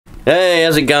Hey,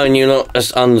 how's it going, you lot?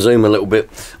 Let's unzoom a little bit.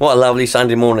 What a lovely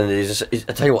Sunday morning it is.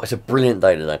 I tell you what, it's a brilliant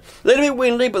day today. A little bit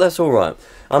windy, but that's alright.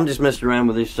 I'm just messing around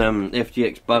with this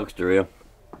FTX Bugster here.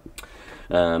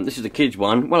 This is the kids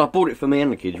one. Well, I bought it for me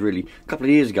and the kids, really, a couple of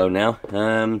years ago now.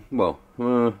 I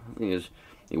think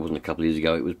it wasn't a couple of years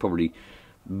ago. It was probably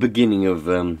beginning of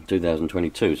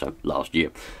 2022, so last year.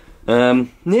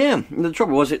 Yeah, the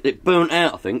trouble was it burnt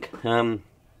out, I think.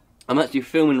 I'm actually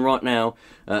filming right now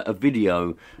a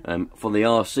video for the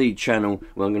RC channel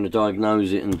where I'm going to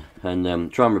diagnose it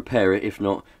and try and repair it. If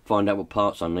not, find out what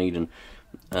parts I need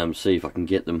and see if I can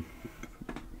get them.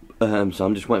 So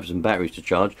I'm just waiting for some batteries to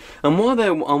charge. And while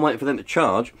I'm waiting for them to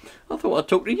charge, I thought I'd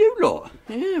talk to you lot.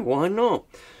 Yeah, why not?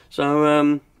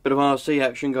 So, bit of RC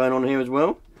action going on here as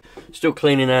well. Still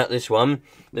cleaning out this one.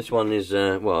 This one is,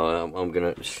 well, I'm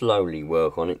going to slowly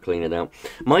work on it, clean it out.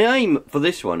 My aim for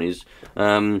this one is,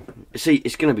 see,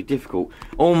 it's going to be difficult.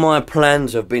 All my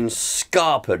plans have been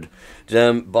scarpered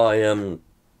by,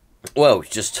 well,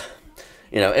 just,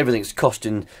 you know, everything's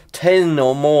costing 10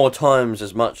 or more times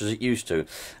as much as it used to.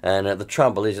 And the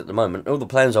trouble is, at the moment, all the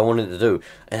plans I wanted to do,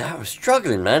 and I was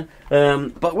struggling, man.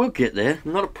 But we'll get there,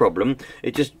 not a problem.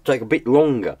 It just take a bit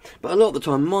longer. But a lot of the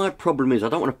time, my problem is I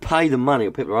don't want to pay the money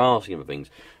that people are asking for things.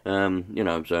 You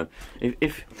know, so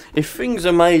if things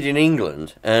are made in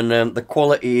England and the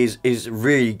quality is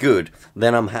really good,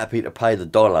 then I'm happy to pay the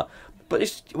dollar. But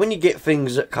it's when you get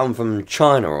things that come from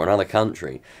China or another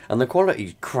country and the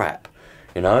quality's crap,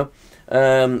 you know,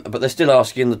 but they're still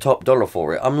asking the top dollar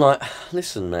for it. I'm like,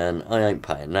 listen, man, I ain't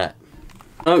paying that.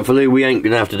 Hopefully we ain't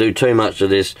gonna have to do too much of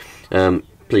this.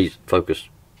 Please focus.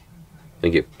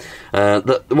 Thank you.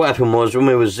 What happened was when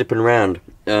we were zipping around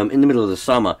in the middle of the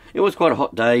summer, it was quite a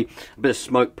hot day, a bit of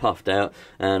smoke puffed out,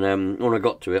 and when I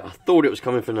got to it, I thought it was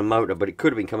coming from the motor, but it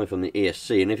could have been coming from the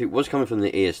ESC, and if it was coming from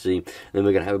the ESC, then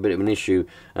we're going to have a bit of an issue,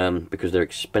 because they're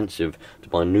expensive to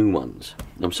buy new ones.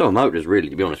 So are motors, really,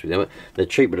 to be honest with you, but they're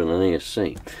cheaper than an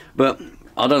ESC. But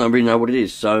I don't really know what it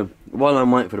is, so while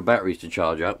I'm waiting for the batteries to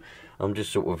charge up, I'm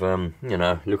just sort of, you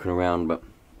know, looking around, but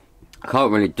I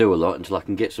can't really do a lot until I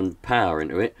can get some power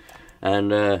into it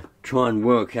and try and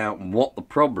work out what the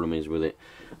problem is with it.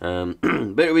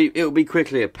 But it'll be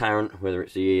quickly apparent whether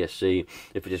it's the ESC,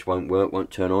 if it just won't work, won't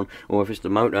turn on, or if it's the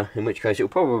motor, in which case it'll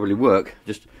probably work,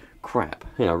 just crap,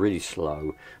 you know, really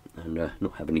slow and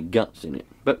not have any guts in it.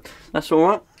 But that's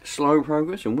alright, slow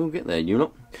progress, and we'll get there, you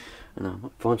know. And I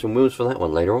might find some wheels for that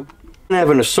one later on. Been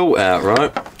having a sort out,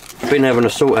 right? Been having a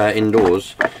sort out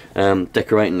indoors,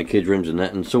 decorating the kids' rooms and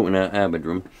that, and sorting out our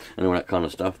bedroom and all that kind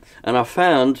of stuff. And I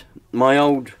found my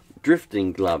old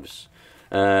drifting gloves,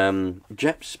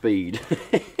 Jap Speed.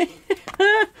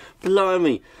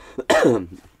 Blimey.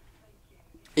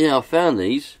 Yeah, I found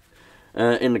these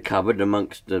in the cupboard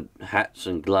amongst the hats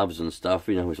and gloves and stuff.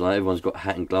 You know, it's like everyone's got a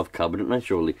hat and glove cupboard, haven't they,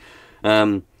 surely?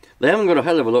 They haven't got a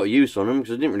hell of a lot of use on them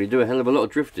because they didn't really do a hell of a lot of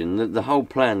drifting. The whole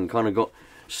plan kind of got,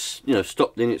 you know,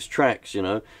 stopped in its tracks, you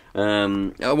know.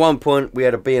 At one point we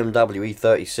had a BMW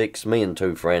E36, me and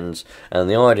two friends, and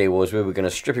the idea was we were going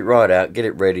to strip it right out, get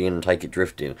it ready and take it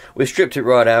drifting. We stripped it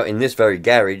right out in this very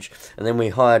garage, and then we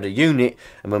hired a unit,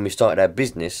 and when we started our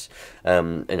business,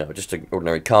 you know, just an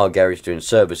ordinary car garage doing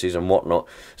services and whatnot,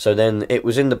 so then it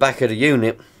was in the back of the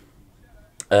unit.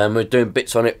 We're doing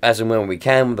bits on it as and when we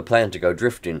can with the plan to go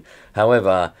drifting.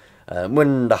 However,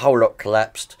 when the whole lot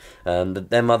collapsed,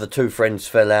 them other two friends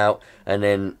fell out, and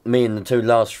then me and the two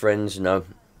last friends, you know,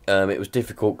 it was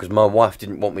difficult because my wife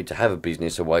didn't want me to have a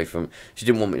business away from. She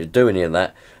didn't want me to do any of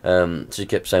that. She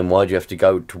kept saying, "Why do you have to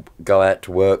go out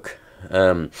to work?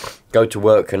 Go to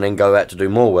work and then go out to do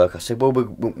more work?" I said,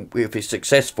 "Well, if it's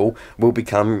successful, we'll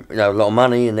become, you know, a lot of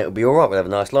money, and it'll be all right. We'll have a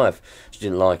nice life." She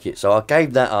didn't like it, so I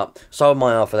gave that up, sold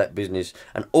my half of that business,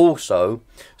 and also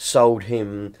sold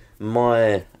him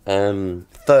my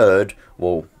third.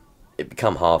 Well, it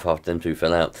become half after them two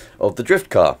fell out of the drift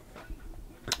car.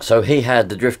 So he had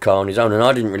the drift car on his own, and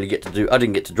I didn't really get to I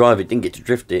didn't get to drive it, didn't get to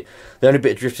drift it. The only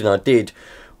bit of drifting I did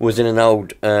was in an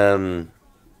old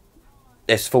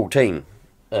S14,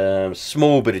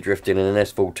 small bit of drifting in an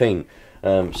S14.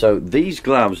 So these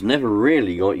gloves never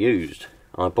really got used.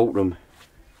 I bought them.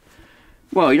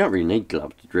 Well, you don't really need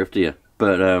gloves to drift, do you?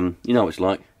 But you know what it's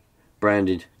like,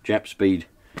 branded Jap Speed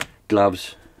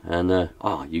gloves, and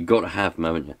you got to have them,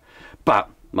 haven't you? But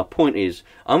my point is,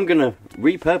 I'm going to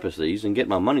repurpose these and get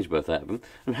my money's worth out of them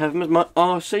and have them as my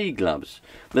RC gloves.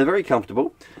 They're very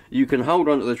comfortable. You can hold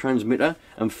onto the transmitter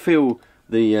and feel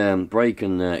the brake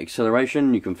and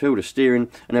acceleration. You can feel the steering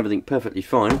and everything perfectly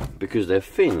fine because they're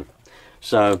thin.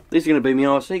 So these are going to be my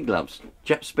RC gloves.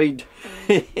 Jap Speed,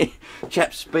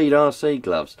 Jap Speed RC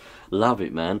gloves. Love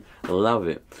it, man. Love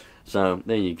it. So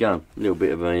there you go, a little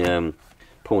bit of a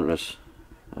pointless,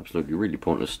 absolutely really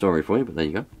pointless story for you, but there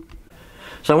you go.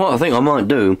 So what I think I might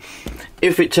do,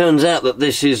 if it turns out that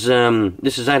this has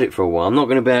had it for a while, I'm not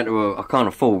going to be able to, I can't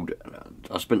afford,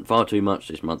 I spent far too much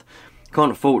this month,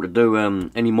 can't afford to do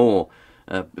any more,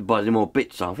 buy any more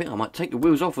bits. So I think I might take the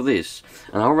wheels off of this,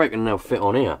 and I reckon they'll fit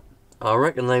on here. I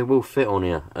reckon they will fit on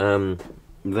here,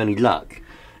 with any luck.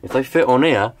 If they fit on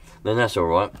here, then that's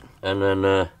alright, and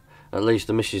then at least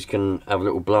the missus can have a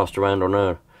little blast around on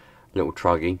her little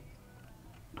truggy,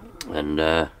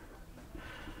 and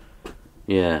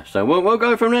yeah, so we'll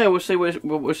go from there. We'll see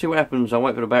what happens. I'll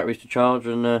wait for the batteries to charge,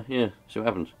 and yeah, see what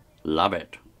happens. Love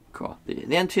it. God,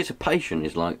 the anticipation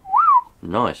is like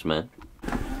nice, man.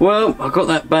 Well, I got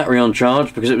that battery on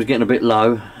charge because it was getting a bit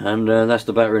low, and that's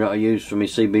the battery that I use for my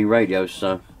CB radios,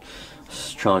 so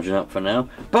it's charging up for now.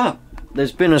 But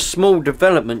there's been a small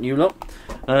development, you lot.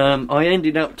 I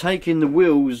ended up taking the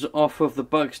wheels off of the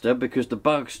Bugster because the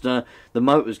Bugster, the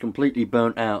motor's completely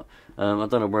burnt out. I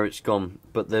don't know where it's gone,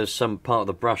 but there's some part of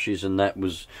the brushes and that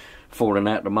was falling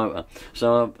out the motor.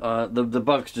 So the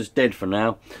Bugster's dead for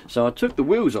now. So I took the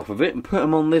wheels off of it and put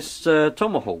them on this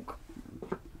Tomahawk.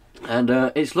 And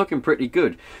it's looking pretty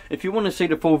good. If you want to see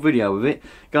the full video of it,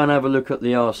 go and have a look at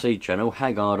the RC channel,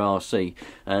 Haggard RC,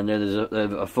 and there's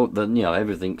I thought that, you know,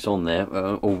 everything's on there,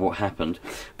 all what happened.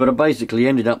 But I basically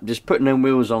ended up just putting them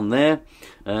wheels on there,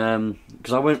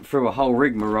 because I went through a whole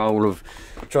rigmarole of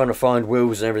trying to find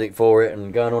wheels and everything for it,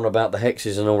 and going on about the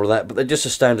hexes and all of that. But they're just a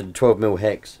standard 12mm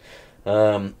hex.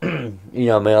 You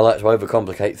know me, I like to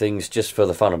overcomplicate things just for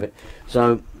the fun of it.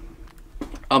 So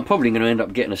I'm probably going to end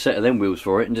up getting a set of them wheels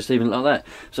for it and just leaving it like that.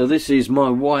 So this is my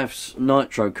wife's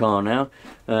nitro car now,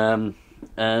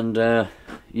 and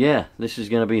yeah, this is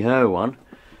going to be her one,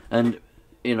 and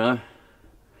you know,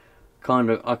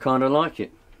 I kind of like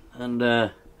it,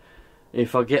 and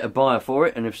if I get a buyer for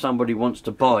it, and if somebody wants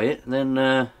to buy it, then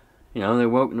you know, they're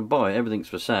welcome to buy it. Everything's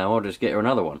for sale. I'll just get her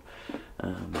another one.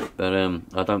 But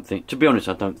I don't think, to be honest,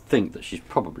 I don't think that she's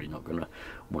probably not going to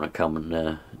want to come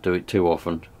and do it too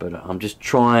often. But I'm just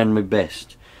trying my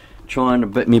best,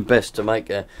 to make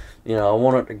her, you know, I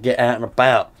want her to get out and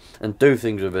about and do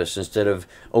things with us instead of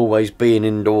always being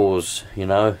indoors, you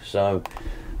know. So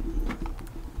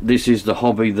this is the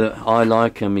hobby that I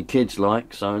like and my kids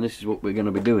like, so this is what we're going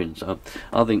to be doing. So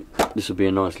I think this will be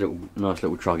a nice little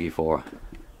truggy for her.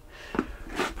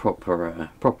 Proper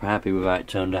happy with how it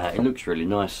turned out. It looks really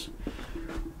nice.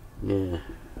 Yeah,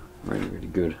 really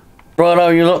good. Righto,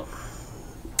 you lot.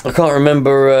 I can't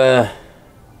remember.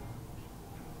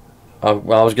 I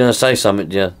was going to say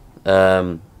something, yeah,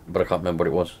 but I can't remember what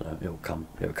it was. So it'll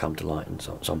come to light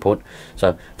at some point.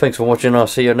 So thanks for watching. I'll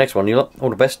see you next one, you lot. All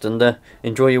the best, and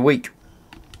enjoy your week.